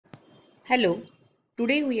Hello,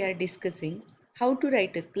 today we are discussing how to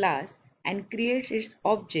write a class and create its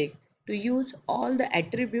object to use all the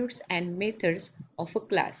attributes and methods of a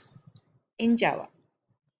class in Java.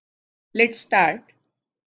 Let's start.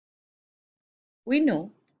 We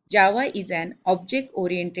know Java is an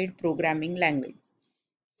object-oriented programming language.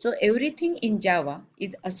 So everything in Java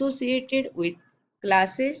is associated with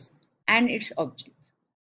classes and its objects,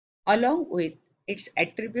 along with its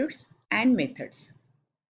attributes and methods.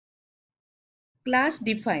 Class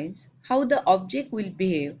defines how the object will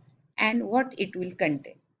behave and what it will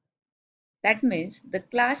contain. That means the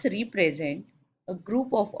class represents a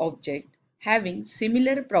group of objects having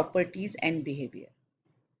similar properties and behavior.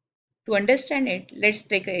 To understand it, let's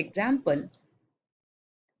take an example.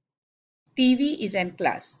 TV is an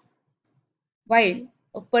class, while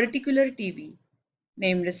a particular TV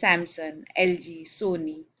named Samsung, LG,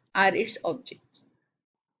 Sony are its objects.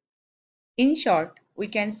 In short, we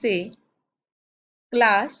can say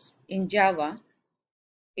class in Java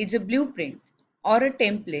is a blueprint or a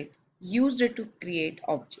template used to create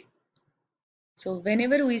objects. So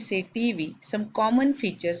whenever we say TV, some common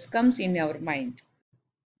features comes in our mind.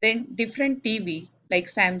 Then different TV like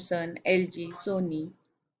Samsung, LG, Sony,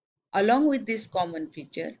 along with this common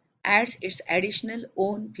feature, adds its additional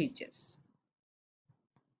own features.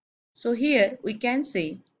 So here we can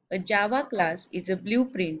say a Java class is a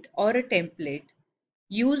blueprint or a template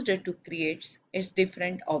used to create its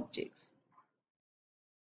different objects.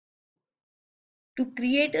 To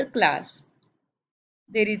create a class,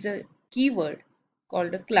 there is a keyword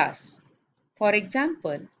called a class. For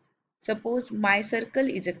example, suppose my circle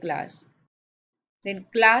is a class, then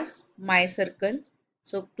class my circle.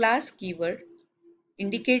 So class keyword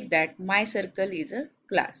indicate that my circle is a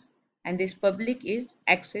class and this public is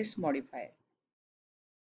access modifier.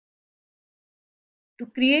 To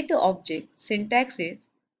create an object, syntax is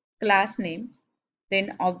class name,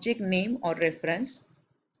 then object name or reference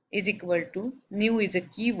is equal to new is a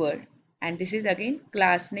keyword and this is again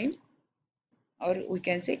class name or we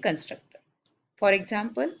can say constructor. For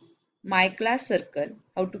example, my class circle,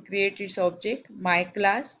 how to create its object, my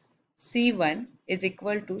class C1 is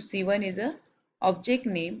equal to C1 is a object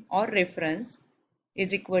name or reference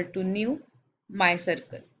is equal to new my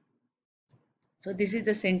circle. So this is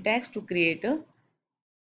the syntax to create a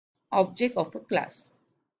object of a class.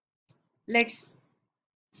 Let's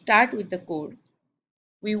start with the code.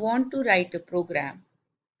 We want to write a program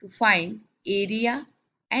to find area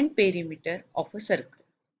and perimeter of a circle.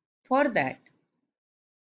 For that,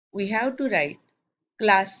 we have to write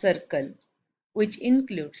class circle which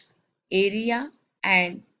includes area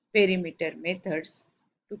and perimeter methods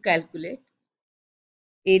to calculate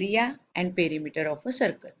area and perimeter of a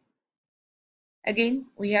circle. Again,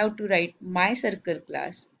 we have to write my circle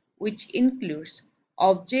class which includes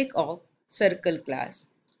object of circle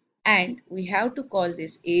class and we have to call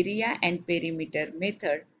this area and perimeter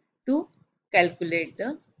method to calculate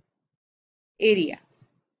the area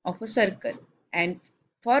of a circle, and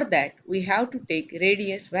for that we have to take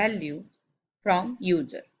radius value from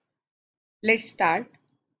user. Let's start.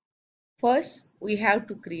 First, we have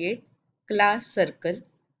to create class circle.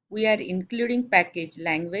 We are including package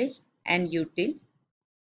language and util.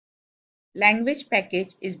 Language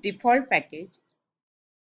package is default package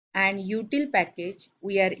and util package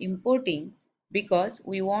we are importing because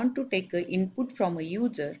we want to take an input from a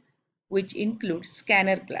user which includes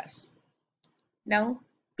scanner class. Now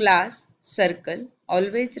class circle,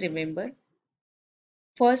 always remember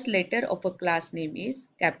first letter of a class name is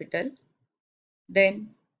capital, then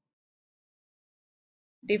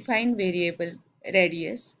define variable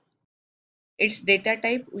radius. Its data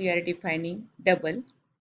type we are defining double.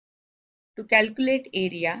 To calculate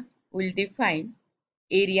area, we'll define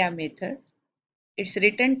area method. Its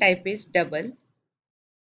return type is double.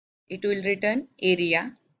 It will return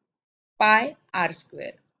area pi r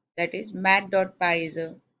square. That is math.py is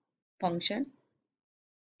a function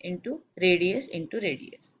into radius.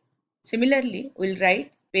 Similarly, we'll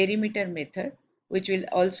write perimeter method which will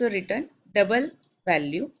also return double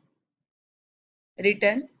value,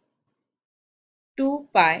 return 2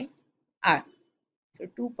 pi r. So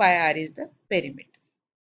 2 pi r is the perimeter.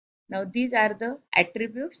 Now these are the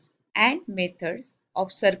attributes and methods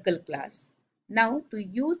of circle class. Now to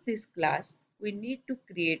use this class, we need to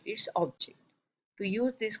create its object. To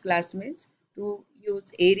use this class means to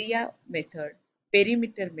use area method,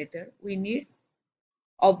 perimeter method, we need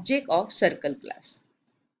object of circle class.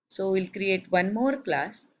 So we'll create one more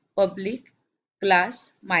class, public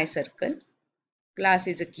class my circle. Class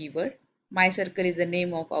is a keyword. My circle is the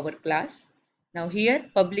name of our class. Now here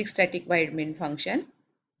public static void main function.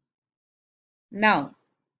 Now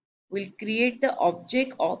we'll create the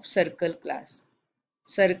object of circle class.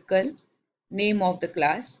 Circle, name of the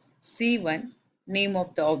class, C1, name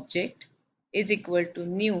of the object, is equal to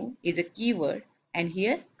new is a keyword, and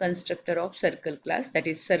here constructor of circle class, that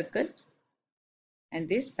is circle and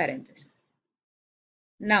this parenthesis.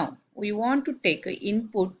 Now we want to take an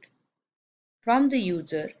input from the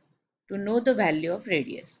user to know the value of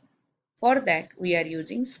radius. For that we are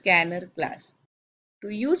using scanner class. To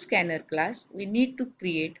use scanner class, we need to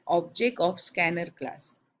create object of scanner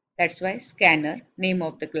class. That's why scanner, name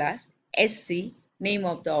of the class, sc, name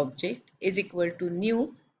of the object, is equal to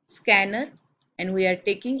new scanner, and we are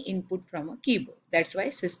taking input from a keyboard. That's why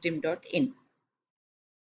system.in.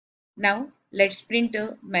 Now let's print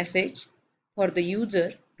a message for the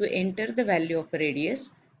user to enter the value of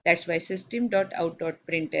radius. That's why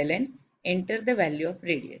system.out.println, enter the value of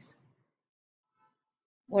radius.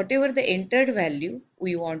 Whatever the entered value,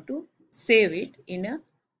 we want to save it in a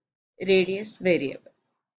radius variable,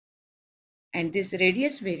 and this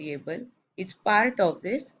radius variable is part of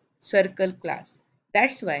this circle class.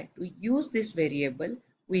 That's why to use this variable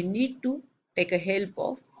we need to take a help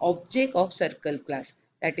of object of circle class,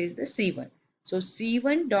 that is the C1. So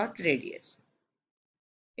C1 dot radius,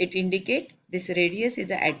 it indicates this radius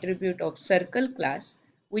is an attribute of circle class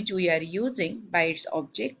which we are using by its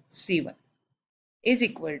object C1, is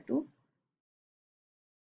equal to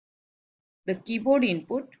the keyboard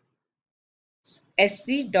input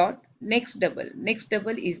sc dot next double. Next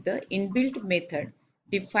double is the inbuilt method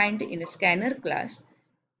defined in a scanner class,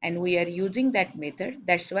 and we are using that method.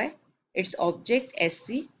 That's why its object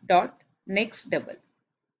sc dot next double.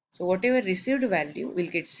 So whatever received value will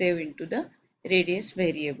get saved into the radius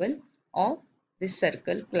variable of this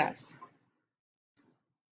circle class.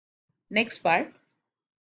 Next part,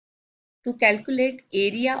 to calculate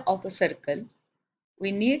area of a circle,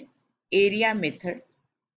 we need area method.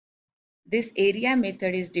 This area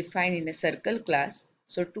method is defined in a circle class.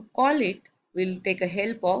 So to call it, we'll take a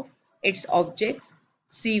help of its objects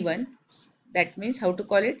C1. That means how to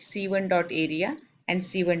call it C1.area and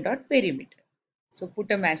C1.perimeter. So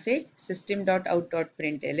put a message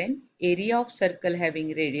system.out.println, area of circle having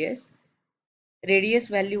radius. Radius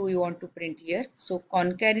value we want to print here. So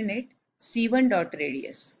concatenate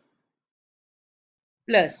C1.radius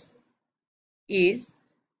plus is,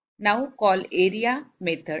 now call area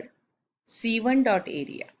method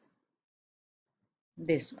C1.area,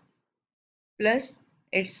 this one, plus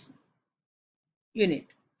its unit.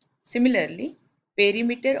 Similarly,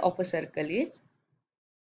 perimeter of a circle is,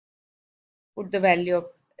 put the value of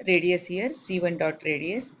radius here, C1 dot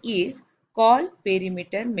radius, is call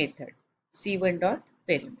perimeter method, C1 dot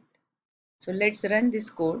perimeter. So let's run this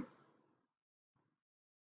code.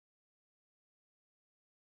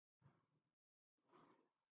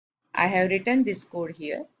 I have written this code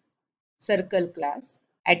here. Circle class,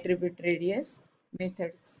 attribute radius,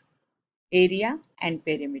 methods area and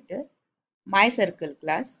perimeter, my circle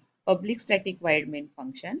class, public static void main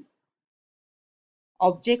function,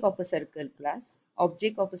 object of a circle class,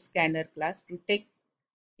 object of a scanner class to take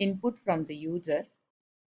input from the user.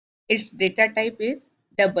 Its data type is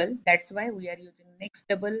double. That's why we are using next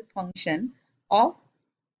double function of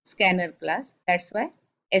scanner class. That's why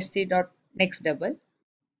sc dot next double.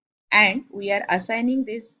 And we are assigning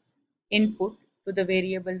this input to the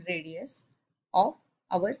variable radius of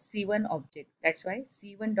our C1 object. That's why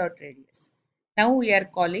C1 dot radius. Now we are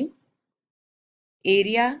calling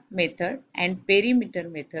area method and perimeter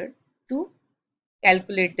method to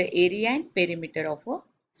calculate the area and perimeter of a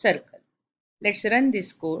circle. Let's run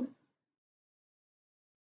this code.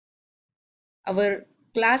 Our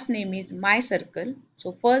class name is mycircle.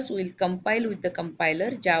 So first we'll compile with the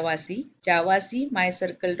compiler javac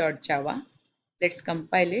mycircle.java. Let's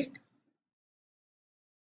compile it.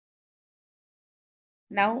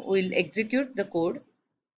 Now we'll execute the code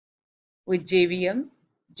with JVM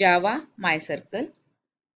java mycircle.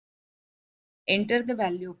 Enter the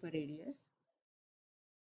value of a radius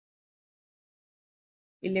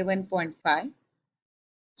 11.5.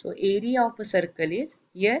 So area of a circle is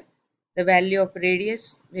here. The value of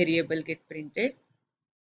radius variable get printed,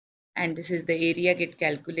 and this is the area get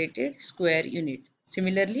calculated, square unit.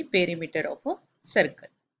 Similarly, perimeter of a circle.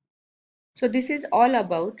 So this is all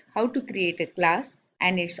about how to create a class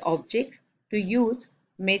and its object, to use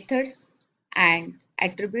methods and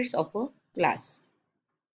attributes of a class.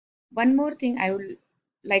 One more thing I would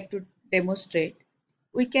like to demonstrate.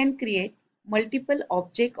 We can create multiple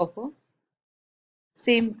objects of a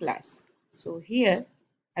same class. So here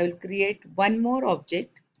I will create one more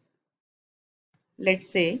object. Let's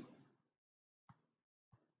say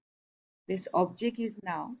this object is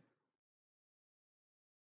now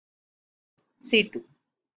C2.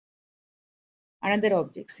 Another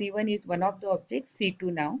object, C1 is one of the objects,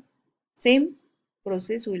 C2 now. Same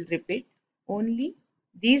process will repeat, only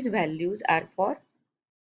these values are for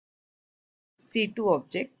C2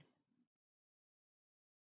 object.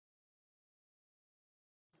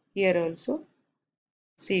 Here also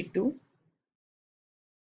C2,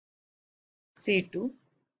 C2.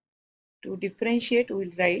 To differentiate, we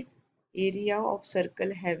will write area of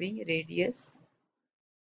circle having radius.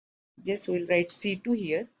 Just we will write C2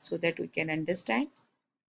 here so that we can understand.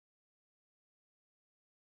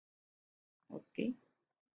 Okay.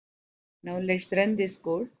 Now let's run this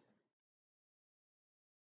code.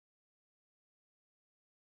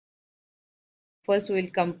 First we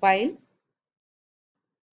will compile.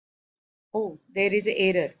 Oh, there is an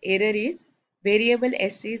error. Error is variable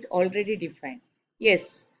s is already defined.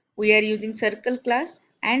 Yes, we are using circle class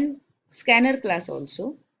and scanner class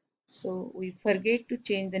also. So we forget to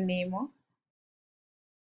change the name of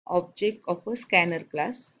object of a scanner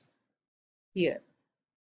class here.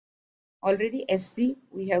 Already SC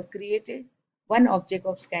we have created one object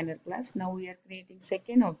of scanner class. Now we are creating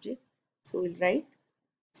second object. So we'll write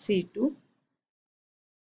C2,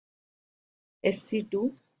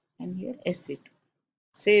 SC2 and here SC2.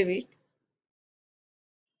 Save it.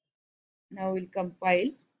 Now we'll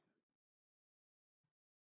compile.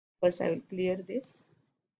 First I will clear this.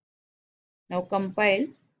 Now compile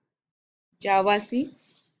Java C.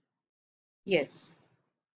 Yes.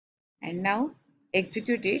 And now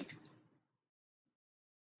execute it.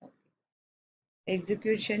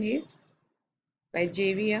 Execution is by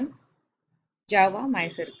JVM Java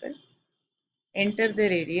MyCircle. Enter the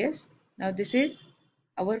radius. Now this is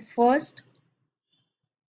our first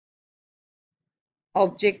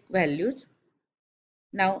object values.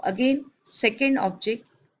 Now again second object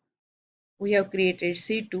we have created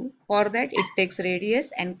C2. For that it takes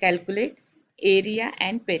radius and calculate area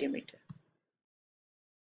and perimeter.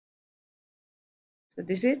 So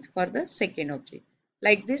this is for the second object.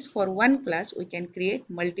 Like this for one class we can create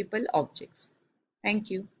multiple objects. Thank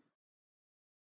you.